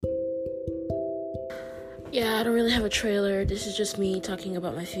Yeah, I don't really have a trailer. This is just me talking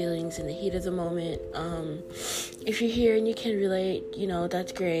about my feelings in the heat of the moment. If you're here and you can relate,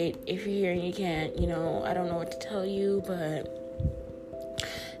 that's great. If you're here and you can't, I don't know what to tell you, but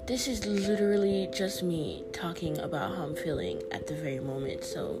this is literally just me talking about how I'm feeling at the very moment.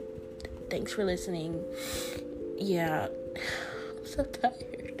 So, thanks for listening. Yeah, I'm so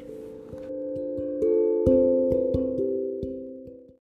tired.